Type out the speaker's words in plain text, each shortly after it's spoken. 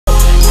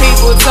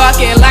people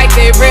talking like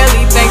they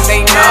really think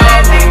they know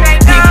me.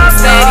 People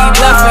steady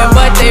bluffing,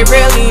 but they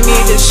really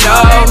need to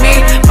show me.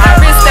 My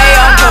wrist stay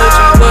on cold,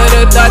 you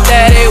would've thought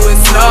that it was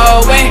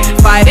snowing.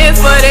 Fighting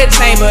for the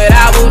chain, but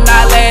I will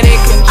not let it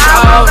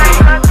control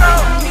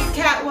me.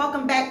 Cat,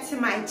 welcome back to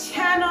my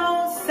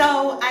channel.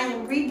 So I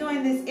am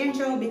redoing this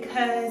intro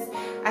because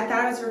I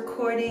thought I was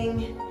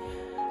recording.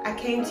 I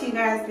came to you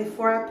guys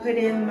before I put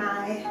in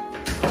my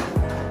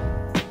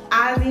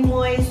Shea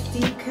Moisture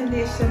deep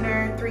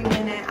conditioner,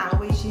 3-minute. I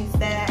always use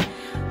that,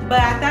 but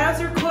I thought I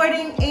was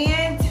recording,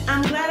 and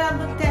I'm glad I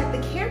looked at the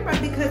camera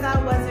because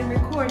I wasn't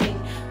recording.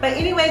 But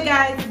anyway,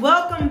 guys,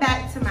 welcome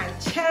back to my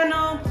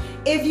channel.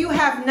 If you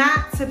have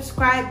not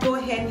subscribed, go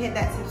ahead and hit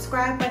that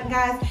subscribe button,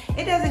 guys.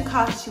 It doesn't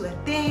cost you a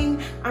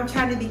thing. I'm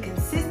trying to be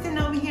consistent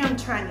over here. I'm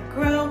trying to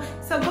grow.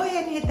 So go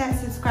ahead and hit that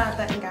subscribe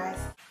button, guys.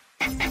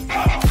 I'd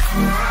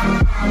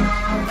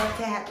love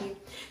to have you.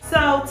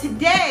 So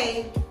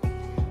today,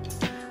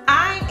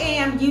 I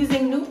am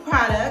using new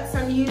products.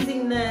 I'm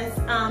using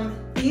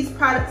these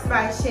products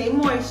by Shea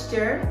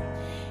Moisture.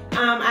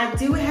 I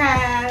do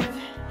have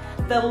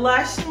the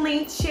Lush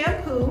Length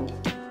shampoo.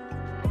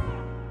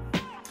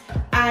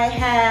 I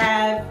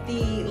have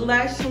the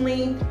Lush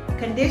Length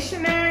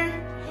conditioner,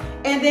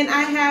 and then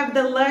I have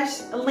the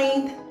Lush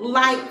Length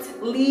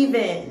light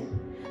leave-in.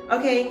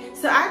 Okay,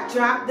 so I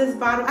dropped this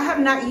bottle. I have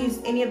not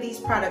used any of these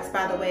products,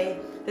 by the way.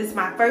 This is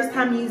my first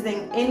time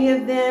using any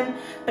of them,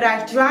 but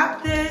I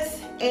dropped this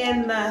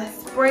and the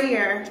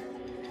sprayer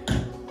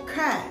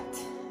cracked.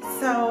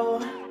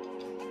 So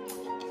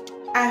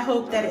I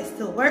hope that it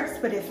still works,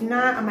 but if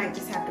not, I might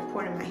just have to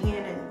pour it in my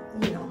hand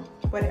and, you know,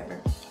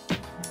 whatever.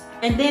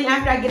 And then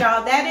after I get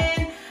all that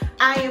in,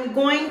 I am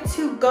going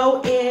to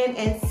go in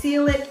and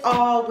seal it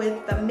all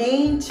with the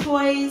Main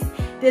Choice.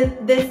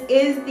 This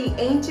is the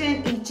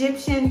Ancient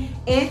Egyptian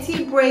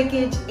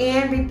Anti-Breakage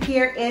and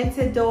Repair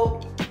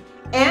Antidote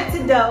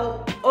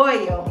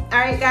Oil. All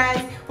right,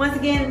 guys, once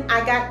again,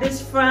 I got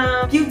this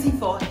from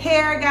Beautiful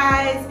Hair,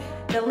 guys.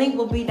 The link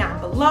will be down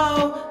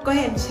below. Go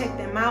ahead and check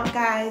them out,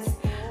 guys.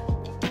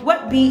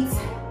 What beats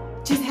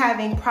just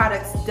having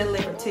products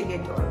delivered to your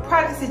door?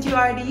 Products that you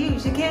already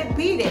use, you can't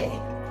beat it,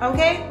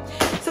 okay?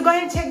 So go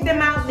ahead and check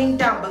them out, link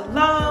down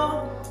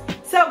below.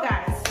 So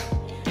guys,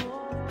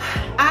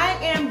 I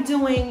am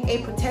doing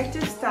a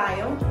protective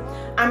style.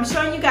 I'm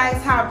showing you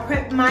guys how I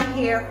prep my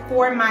hair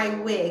for my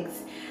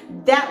wigs.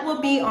 That will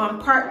be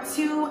on part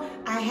 2.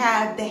 I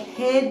have the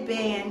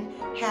headband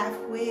half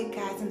wig,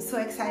 guys. I'm so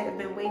excited. I've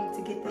been waiting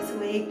to get this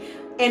wig,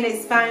 and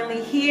it's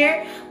finally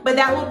here. But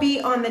that will be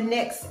on the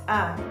next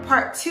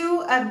part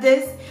 2 of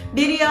this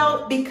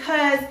video,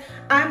 because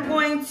I'm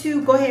going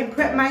to go ahead and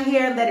prep my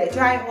hair, let it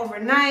dry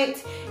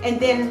overnight, and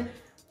then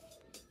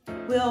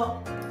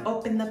we'll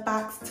open the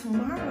box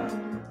tomorrow.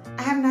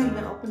 I have not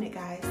even opened it,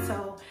 guys,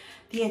 so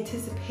the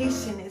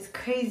anticipation is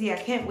crazy. I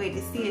can't wait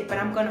to see it, but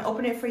I'm gonna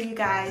open it for you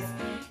guys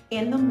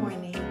in the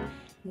morning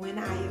when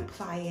I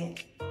apply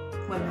it,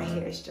 when my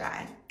hair is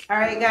dry. All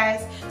right,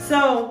 guys,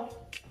 so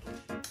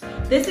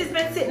this has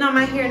been sitting on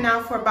my hair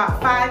now for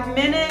about 5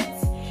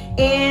 minutes,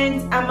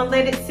 and I'm gonna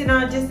let it sit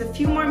on just a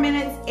few more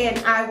minutes, and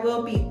I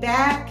will be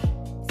back.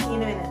 See you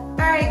in a minute. All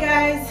right,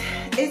 guys,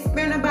 it's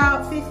been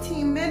about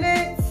 15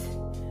 minutes,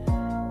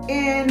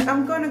 and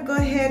I'm gonna go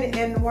ahead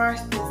and wash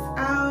this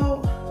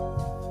out.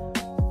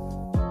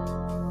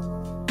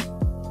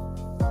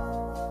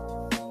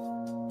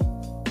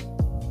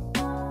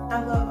 I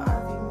love Shea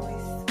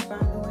Moisture, by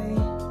the way.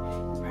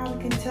 You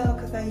probably can tell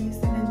because I use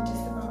it in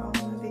just about all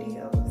my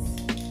videos.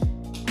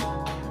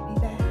 I'll be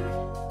back.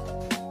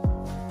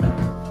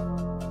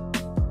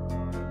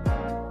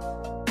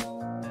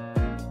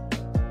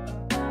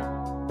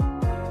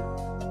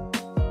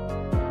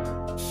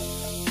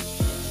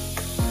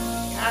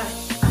 Gosh,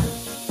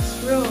 it's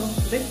real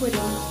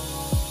liquidy.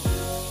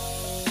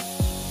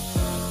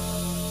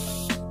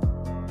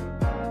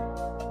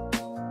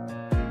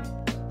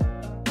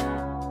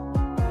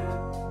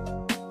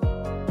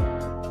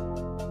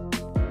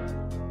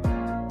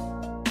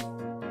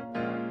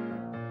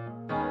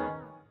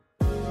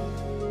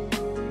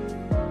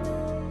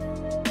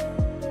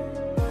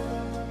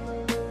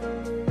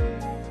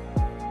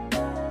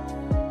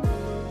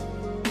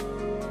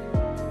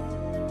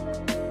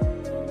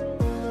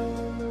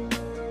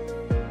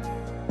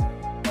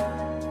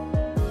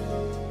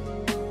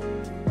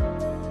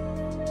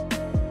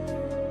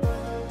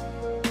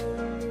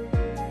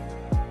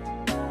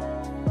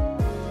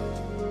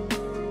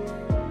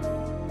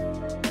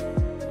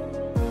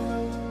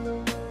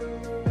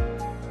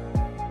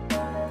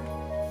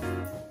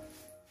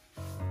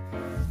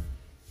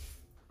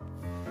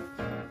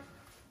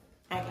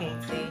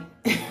 Can't see.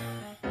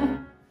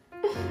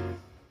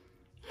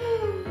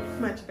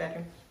 Much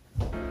better.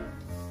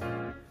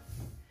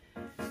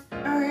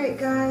 All right,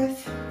 guys.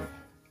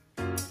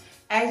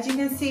 As you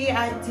can see,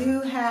 I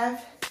do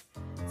have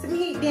some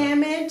heat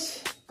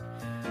damage,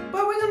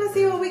 but we're gonna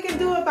see what we can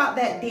do about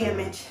that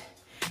damage.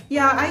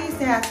 Y'all, I used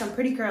to have some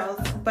pretty curls,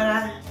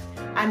 but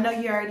I know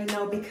you already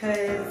know,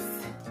 because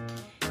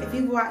if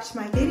you've watched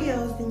my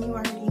videos, then you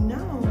already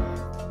know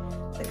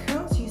the curls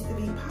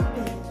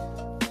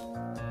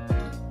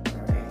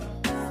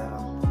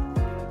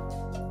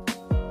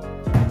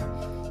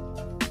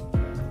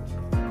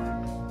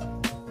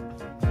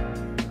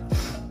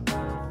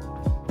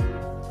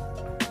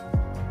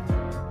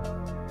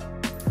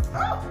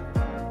Oh!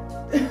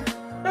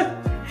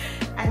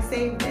 I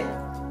saved it.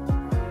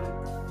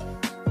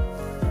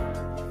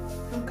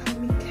 Don't call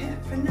me cat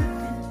for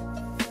nothing.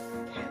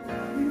 Cat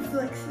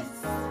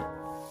reflexes.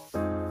 I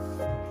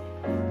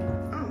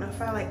don't know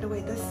if I like the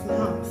way this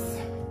smells.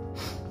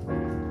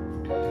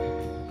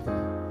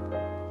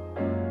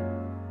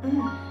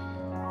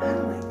 I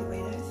don't like the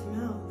way that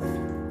smells.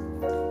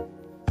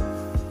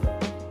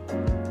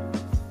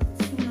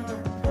 It's not.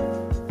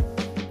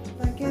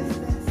 I guess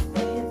that's the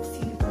hemp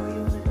seed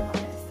oil and all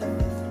that stuff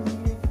that's in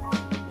here.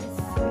 Let's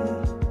see.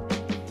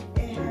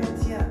 It has,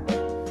 yeah,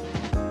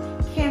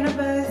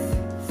 Cannabis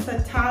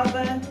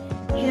Sativa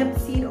hemp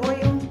seed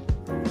oil.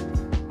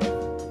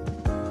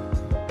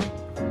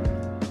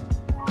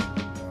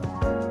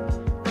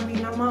 I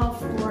mean, I'm all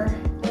for,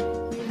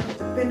 you know,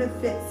 the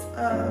benefits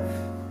of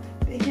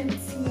the hemp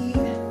seed,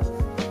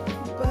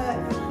 but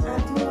I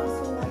do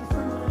also like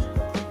for my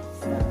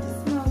stuff to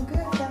smell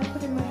good that I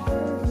put in my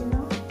hair, you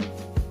know?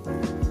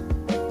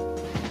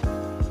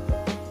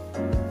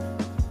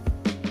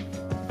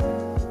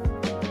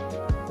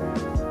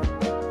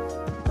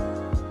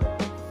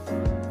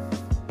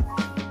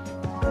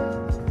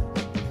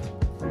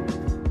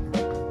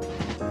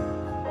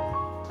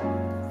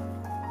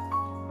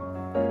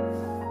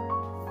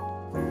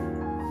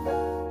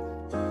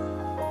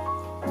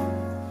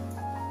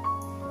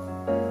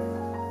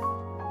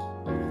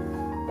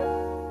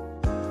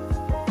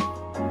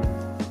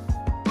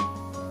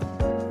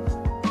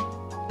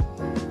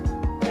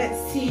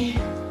 Let's see.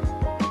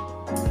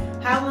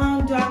 How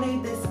long do I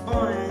leave this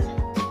on?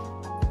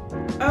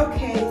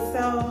 Okay,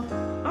 so,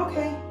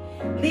 okay.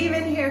 Leave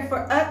it here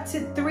for up to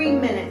 3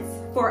 minutes.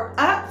 For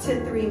up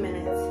to 3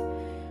 minutes.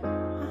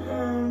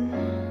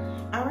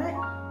 All right.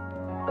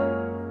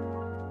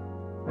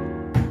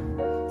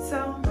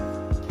 So,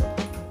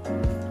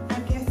 I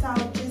guess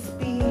I'll just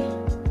be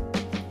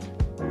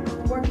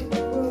working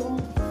through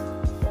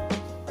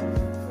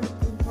with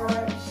the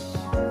brush.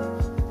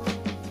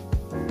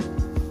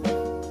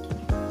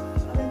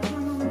 By the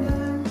time I'm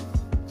done,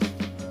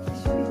 it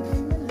should be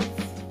 3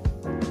 minutes.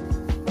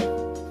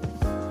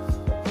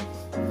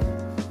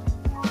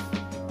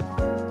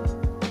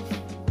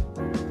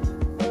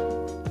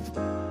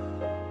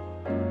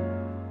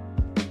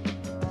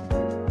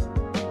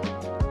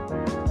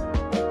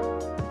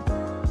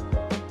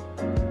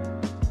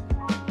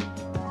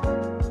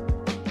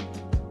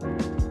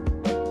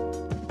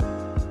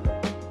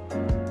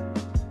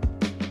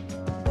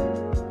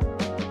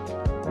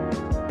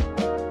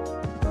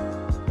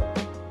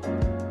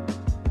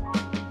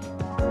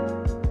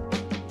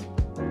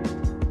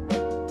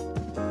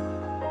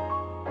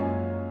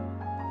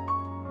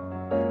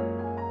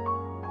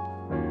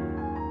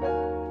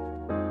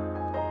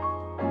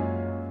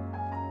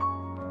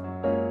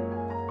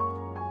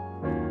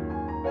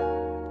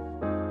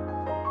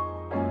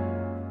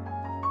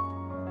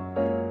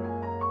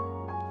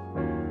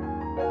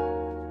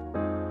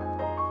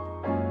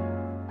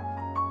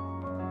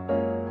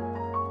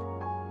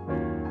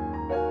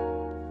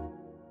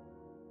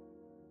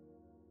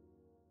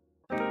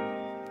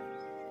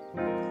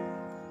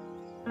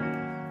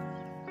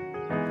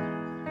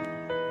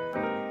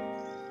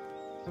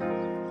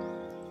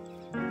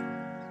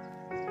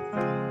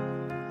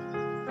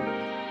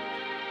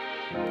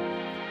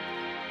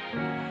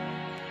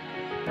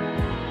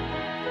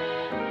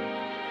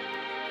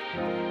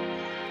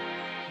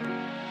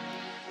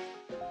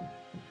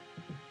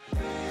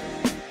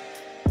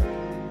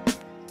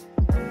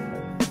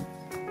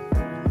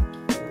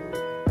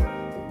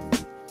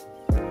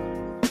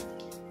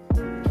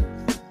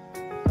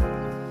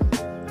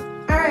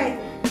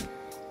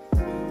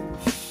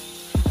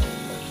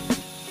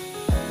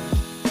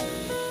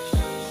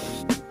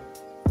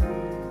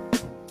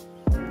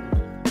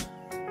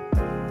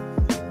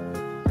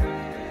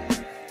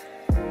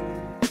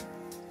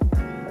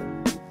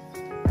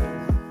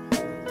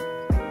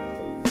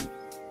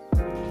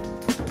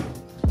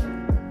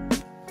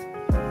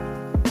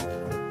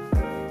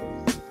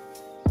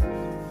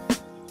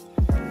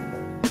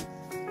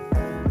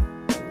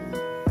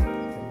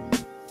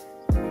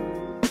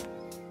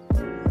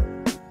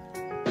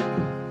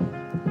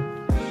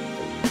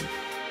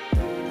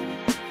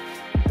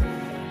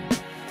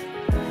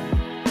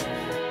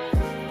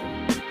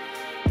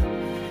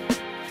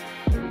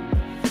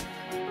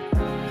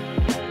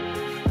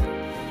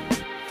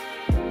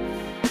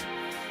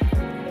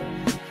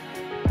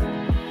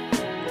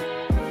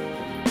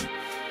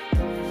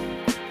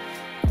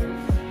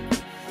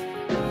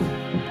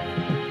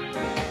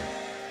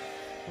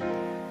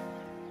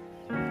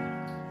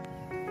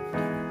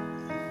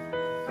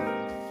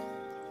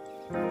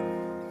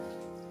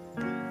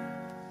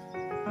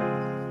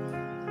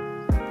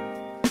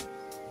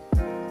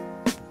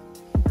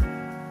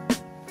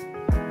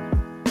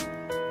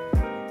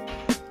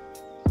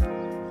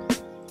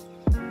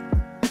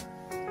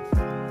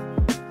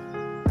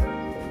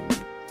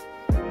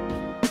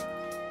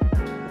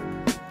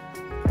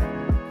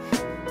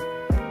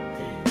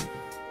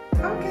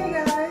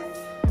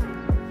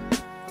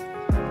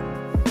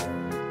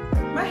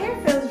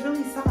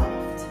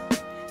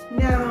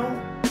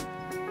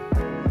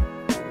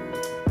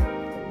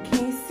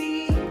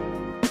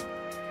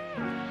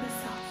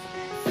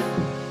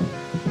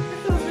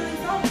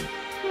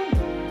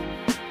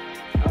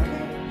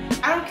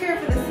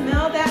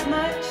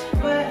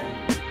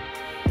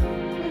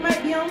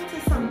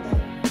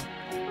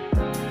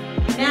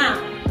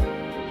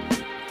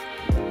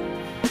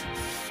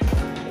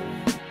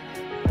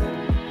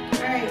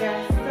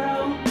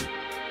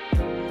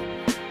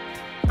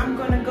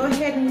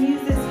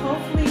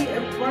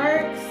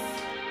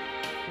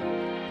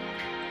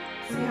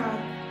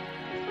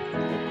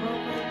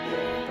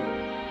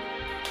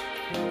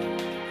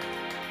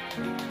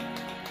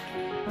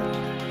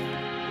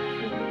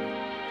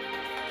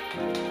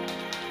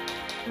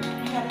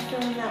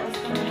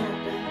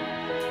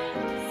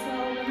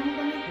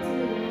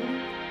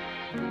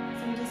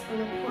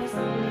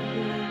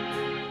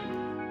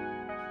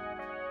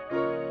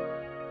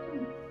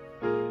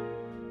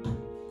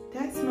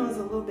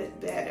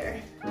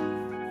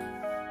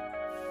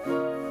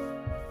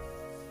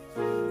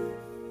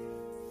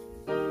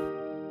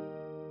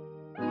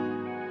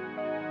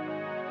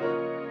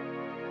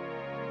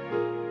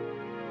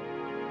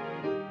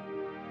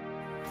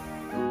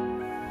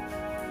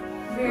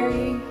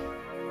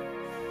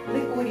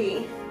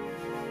 liquidy.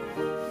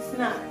 It's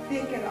not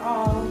thick at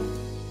all.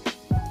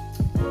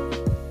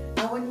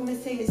 I wouldn't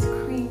even say it's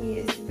creamy.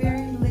 It's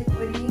very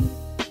liquidy.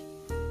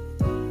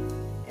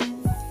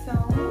 And so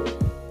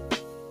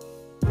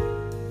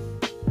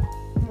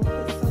I'm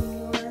gonna put some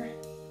more.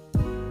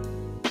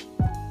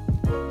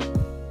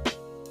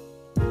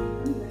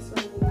 This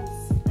one is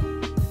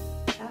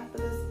half of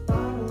this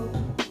bottle.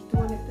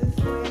 Doing it this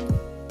way.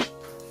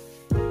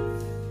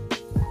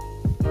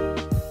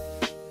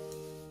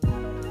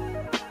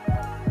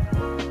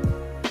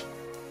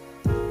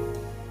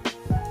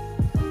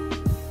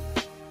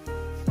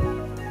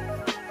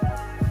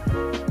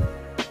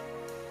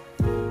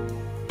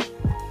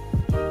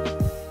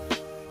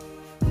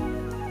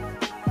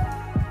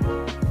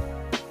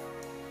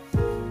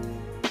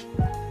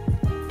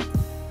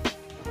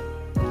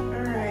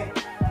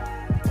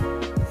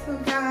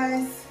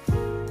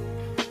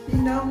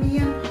 Know me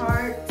in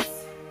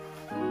parts.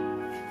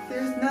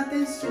 There's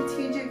nothing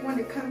strategic when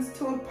it comes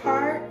to a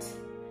part.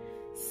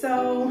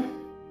 So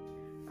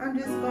I'm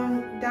just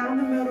going down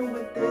the middle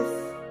with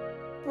this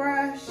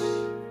brush.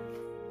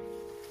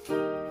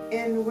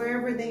 And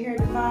wherever the hair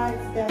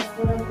divides, that's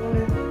what I'm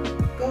going to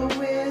go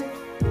with.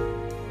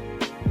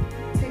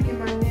 Taking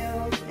my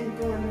nails and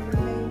doing the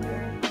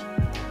remainder.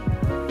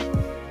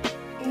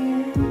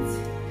 And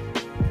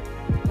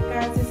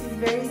guys, this is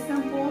very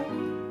simple.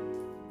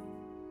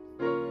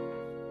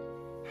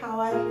 How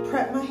I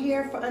prep my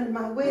hair for under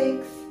my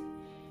wigs.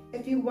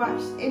 If you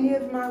watched any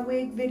of my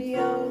wig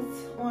videos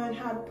on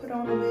how to put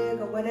on a wig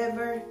or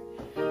whatever,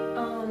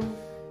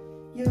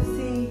 you'll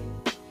see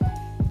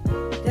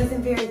it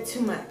doesn't vary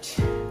too much.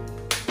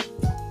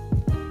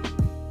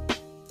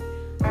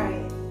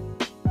 Alright,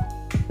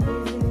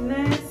 using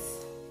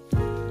this,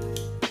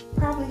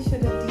 probably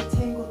should have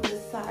detangled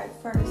this side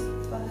first,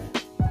 but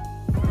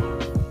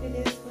it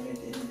is what it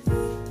is.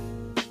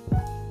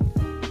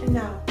 And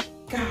now,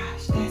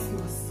 gosh, that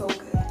smells so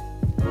good.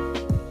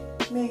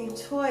 Main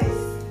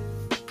Choice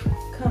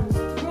comes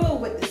through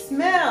with the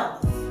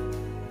smells.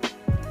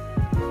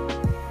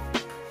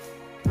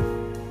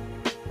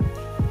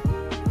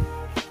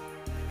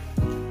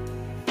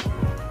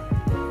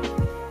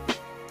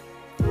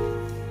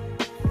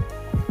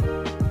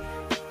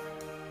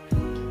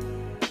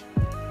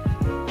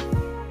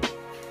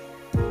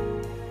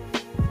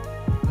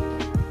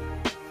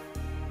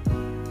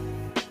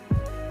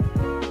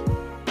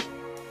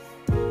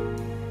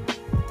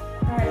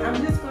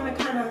 I'm just going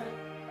to kind of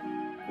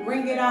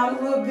wring it out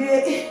a little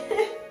bit.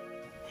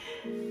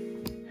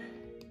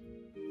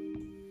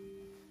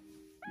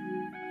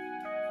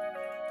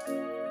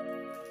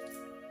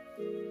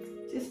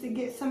 Just to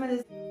get some of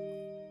this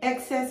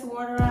excess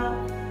water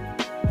out.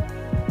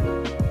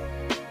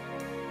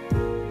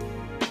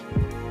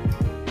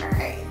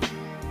 Alright.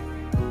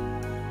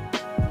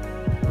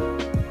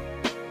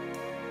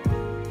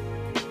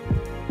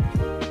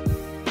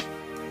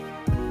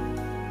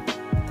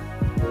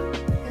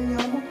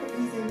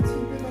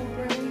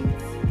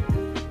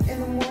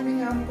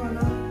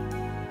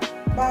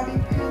 Bobby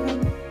pin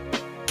them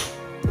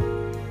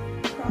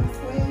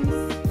crossways,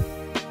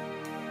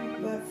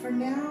 but for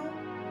now,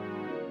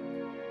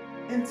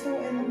 until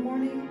in the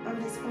morning,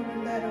 I'm just going to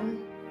let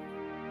them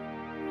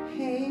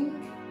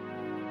hang,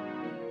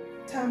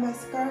 tie my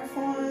scarf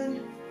on,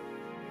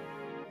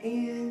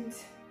 and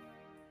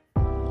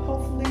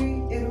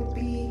hopefully it'll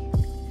be,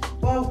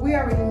 well, we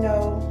already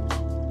know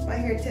my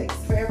hair takes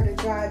forever to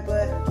dry,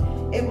 but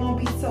it won't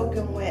be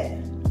soaking wet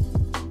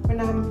when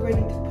I'm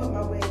ready to put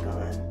my wig on.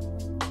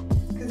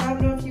 I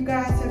don't know if you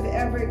guys have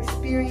ever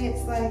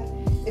experienced, like,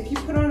 if you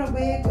put on a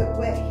wig with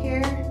wet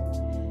hair,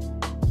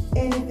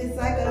 and if it's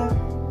like a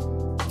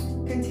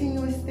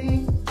continuous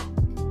thing,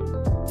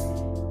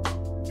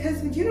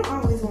 because you don't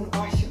always want to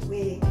wash your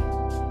wig.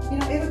 You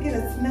know, it'll get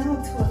a smell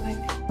to it,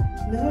 like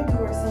mildew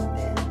or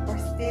something, or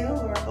stale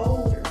or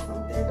old or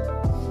something.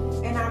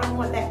 And I don't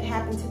want that to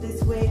happen to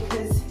this wig,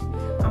 because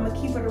I'm going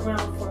to keep it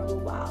around for a little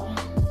while.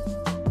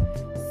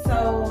 So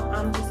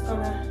I'm just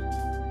going to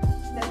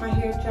let my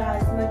hair dry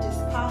as much as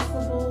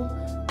possible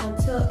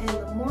until in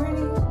the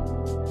morning.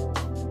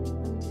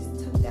 Just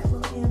tuck that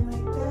little in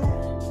like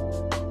that.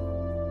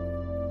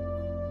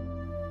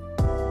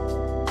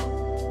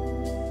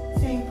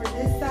 Same for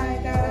this side,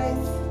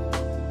 guys.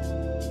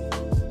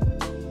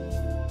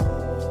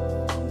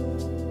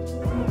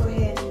 I'm gonna go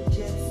ahead and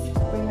just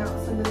bring out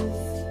some of this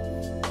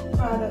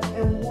product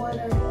and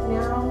water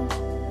now.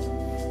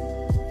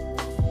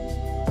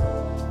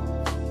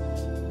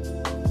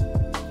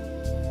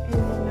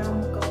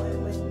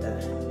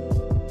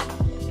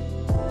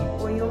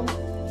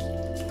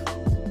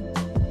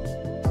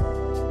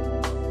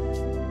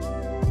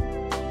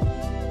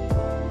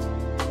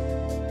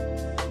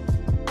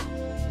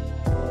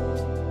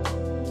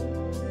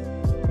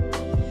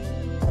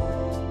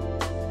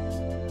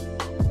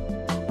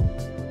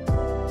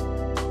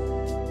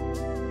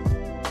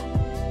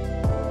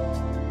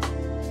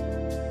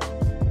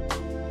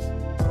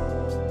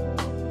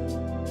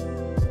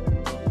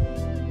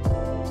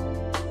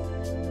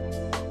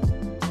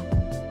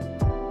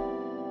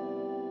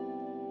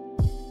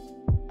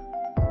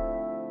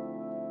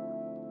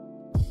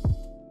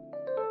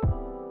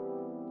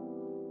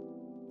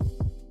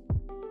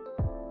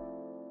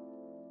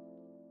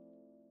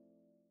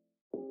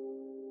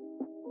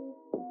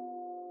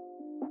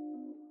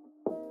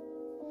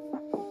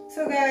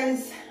 So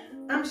guys,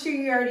 I'm sure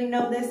you already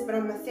know this, but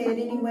I'm gonna say it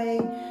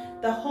anyway.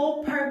 The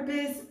whole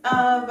purpose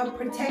of a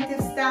protective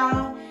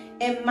style,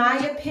 in my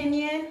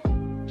opinion,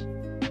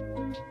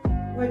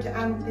 which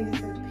I don't think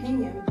it's an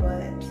opinion,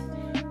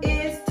 but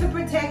is to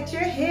protect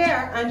your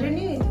hair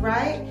underneath,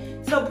 right?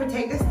 So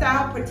protective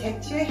style,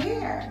 protect your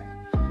hair.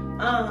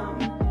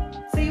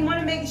 So you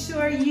wanna make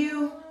sure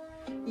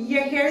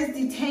your hair is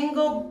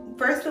detangled,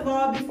 first of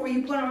all, before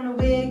you put on a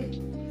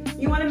wig.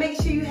 You wanna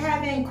make sure you're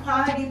having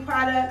quality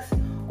products,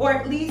 or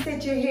at least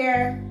that your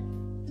hair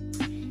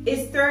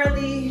is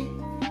thoroughly,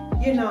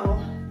 you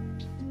know,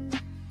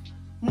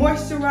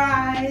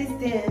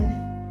 moisturized,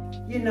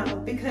 and, you know,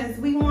 because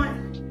we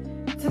want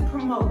to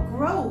promote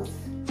growth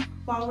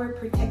while we're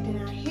protecting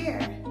our hair,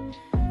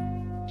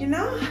 you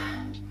know?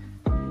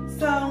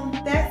 So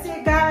that's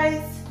it,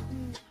 guys.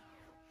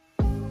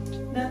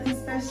 Nothing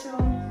special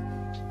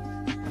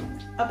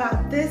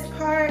about this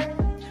part.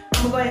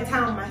 I'm going to tie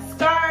on my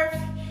scarf,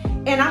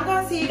 and I'm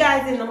going to see you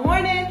guys in the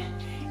morning.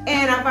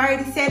 And I've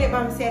already said it, but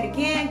I'm gonna say it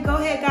again. Go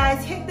ahead,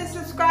 guys, hit the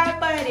subscribe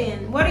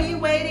button. What are you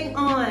waiting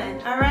on?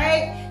 All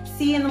right,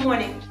 see you in the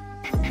morning.